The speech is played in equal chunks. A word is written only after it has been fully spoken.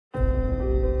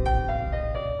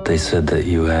They said that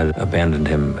you had abandoned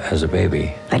him as a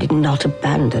baby. I did not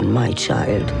abandon my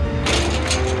child.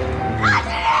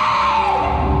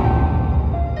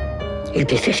 He'll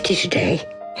be 50 today.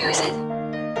 Who is it?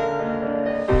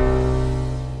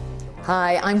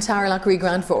 Hi, I'm Taragh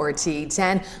Loughrey-Grant for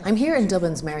RT10. I'm here in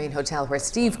Dublin's Marion Hotel where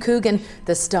Steve Coogan,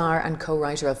 the star and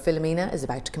co-writer of Philomena, is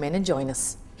about to come in and join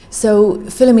us. So,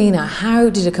 Philomena, how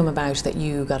did it come about that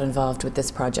you got involved with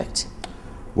this project?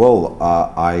 Well,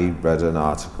 I read an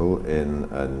article in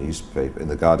a newspaper, in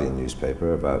the Guardian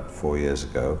newspaper, about 4 years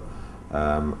ago,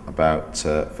 about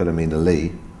Philomena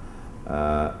Lee,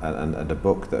 and a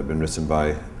book that had been written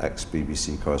by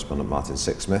ex-BBC correspondent Martin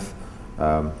Sixsmith.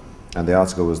 And the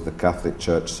article was "The Catholic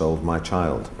Church Sold My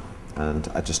Child." And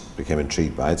I just became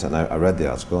intrigued by it, and I read the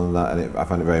article, and I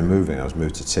found it very moving. I was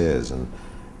moved to tears, and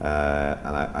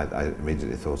I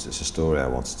immediately thought it's a story I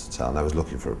wanted to tell. And I was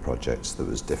looking for a project that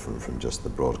was different from just the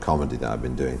broad comedy that I've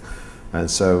been doing. And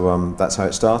so that's how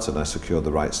it started. I secured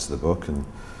the rights to the book and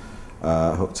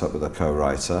hooked up with a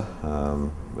co-writer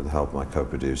with the help of my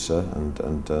co-producer, and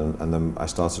then I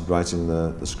started writing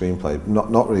the screenplay.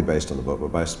 Not really based on the book,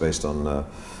 but based on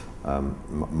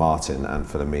Martin and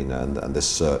Philomena and this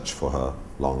search for her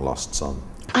long-lost son.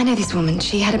 I know this woman.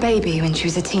 She had a baby when she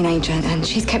was a teenager, and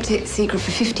she's kept it secret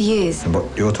for 50 years. And what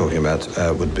you're talking about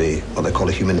would be what they call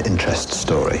a human interest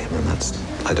story, and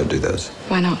I don't do those.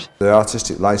 Why not? The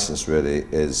artistic license really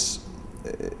is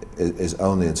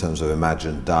only in terms of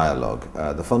imagined dialogue.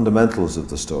 The fundamentals of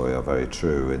the story are very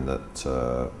true in that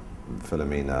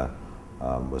Philomena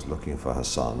was looking for her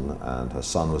son, and her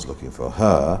son was looking for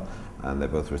her, and they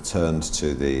both returned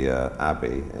to the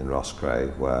Abbey in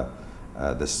Roscrea, where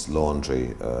this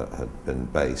laundry had been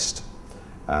based,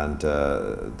 and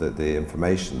the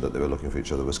information that they were looking for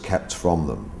each other was kept from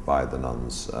them by the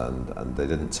nuns, and they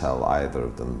didn't tell either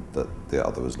of them that the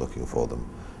other was looking for them.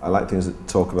 I like things that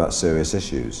talk about serious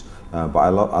issues, but I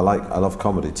love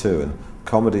comedy too, and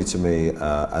comedy to me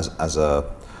as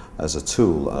a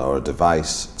tool or a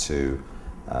device to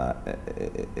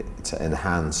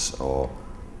enhance or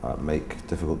make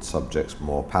difficult subjects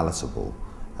more palatable.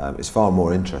 It's far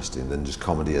more interesting than just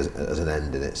comedy as an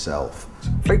end in itself.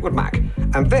 Fleetwood Mac,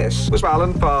 and this was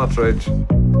Alan Partridge.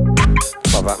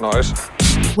 Love that noise.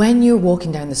 When you're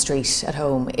walking down the street at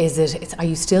home, are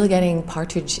you still getting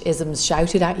Partridge-isms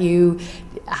shouted at you?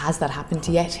 Has that happened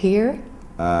yet here?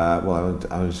 Well,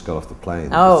 I just got off the plane.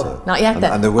 Oh, not yet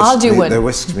then. And I'll do one. They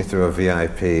whisked me through a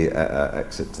VIP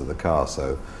exit to the car,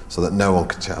 so that no one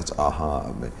could shout "aha"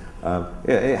 at me.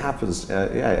 Yeah, it happens.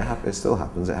 It still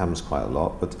happens. It happens quite a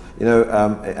lot. But you know,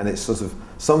 and it's sort of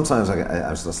sometimes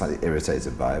I'm sort of slightly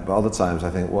irritated by it. But other times I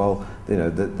think, well, you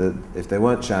know, if they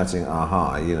weren't shouting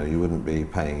 "aha," you know, you wouldn't be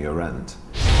paying your rent.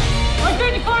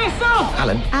 Identify yourself,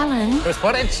 Alan. Alan. Where's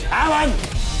footage? Alan!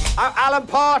 I'm Alan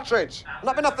Partridge.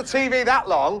 Not been off the TV that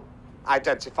long.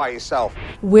 Identify yourself.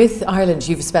 With Ireland,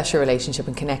 you have a special relationship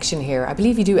and connection here. I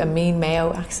believe you do a mean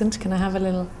Mayo accent. Can I have a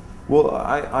little? Well,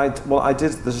 I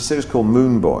did. There's a series called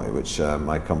Moone Boy, which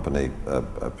my company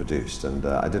produced, and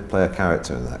I did play a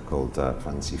character in that called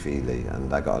Francie Feeley,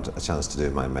 and I got a chance to do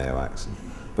my Mayo accent.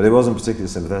 But it wasn't particularly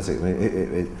sympathetic. I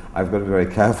mean, I've got to be very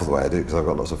careful the way I do it because I've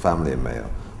got lots of family in Mayo.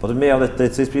 But in Mayo, they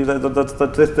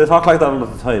talk like that all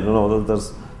the time. You know,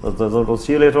 they'll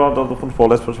see you later on, they'll control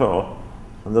this for sure.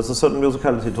 And there's a certain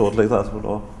musicality to it like that, you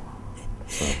know.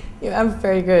 So. You are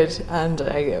very good, and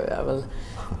I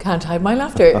can't hide my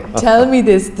laughter. Tell me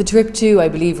this, the trip to, I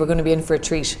believe we're going to be in for a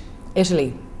treat,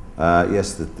 Italy.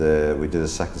 Yes, we did a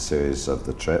second series of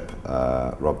the trip,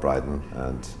 Rob Brydon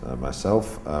and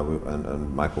myself,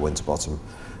 and Michael Winterbottom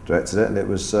directed it, and it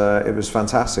was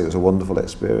fantastic. It was a wonderful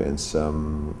experience.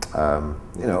 You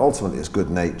know, ultimately it's good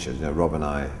natured. You know, Rob and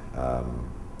I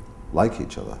like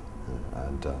each other,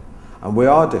 and we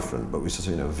are different, but we sort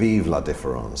of, you know, vive la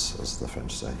différence, as the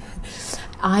French say.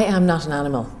 I am not an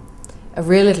animal. A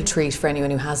real little treat for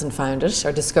anyone who hasn't found it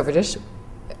or discovered it.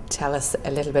 Tell us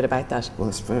a little bit about that. Well,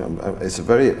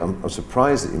 I'm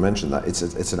surprised that you mentioned that.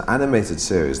 It's an animated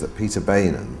series that Peter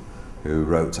Bainan, who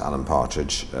wrote Alan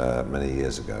Partridge many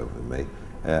years ago with me,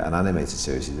 an animated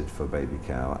series he did for Baby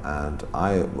Cow, and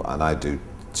I do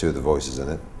two of the voices in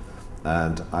it,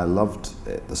 and I loved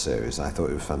it, the series, and I thought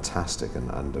it was fantastic,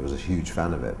 and I was a huge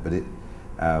fan of it, but it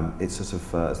sort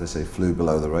of, as they say, flew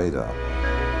below the radar.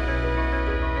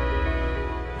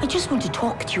 I just want to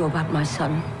talk to you about my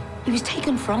son. He was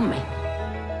taken from me,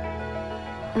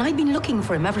 and I've been looking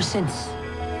for him ever since.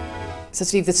 So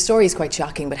Steve, the story is quite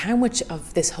shocking, but how much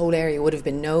of this whole area would have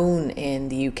been known in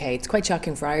the UK? It's quite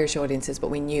shocking for Irish audiences, but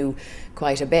we knew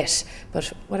quite a bit. But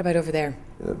what about over there?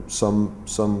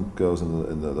 Some girls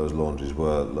in those laundries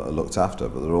were looked after,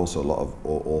 but there are also a lot of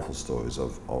awful stories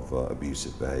of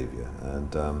abusive behaviour.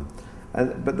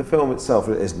 But the film itself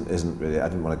isn't really. I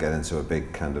didn't want to get into a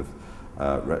big kind of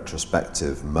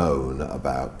retrospective moan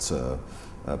about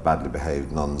badly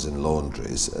behaved nuns in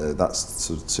laundries. That's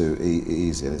sort of too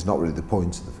easy, and it's not really the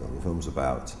point of the film. The film's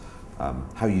about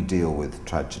how you deal with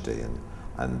tragedy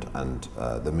and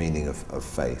the meaning of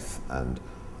faith, and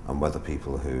whether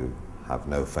people who have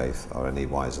no faith are any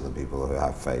wiser than people who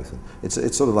have faith. And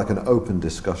it's sort of like an open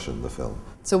discussion, the film.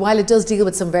 So while it does deal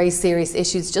with some very serious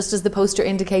issues, just as the poster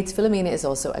indicates, Philomena is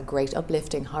also a great,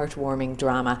 uplifting, heartwarming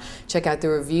drama. Check out the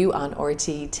review on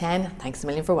RT10. Thanks a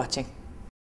million for watching.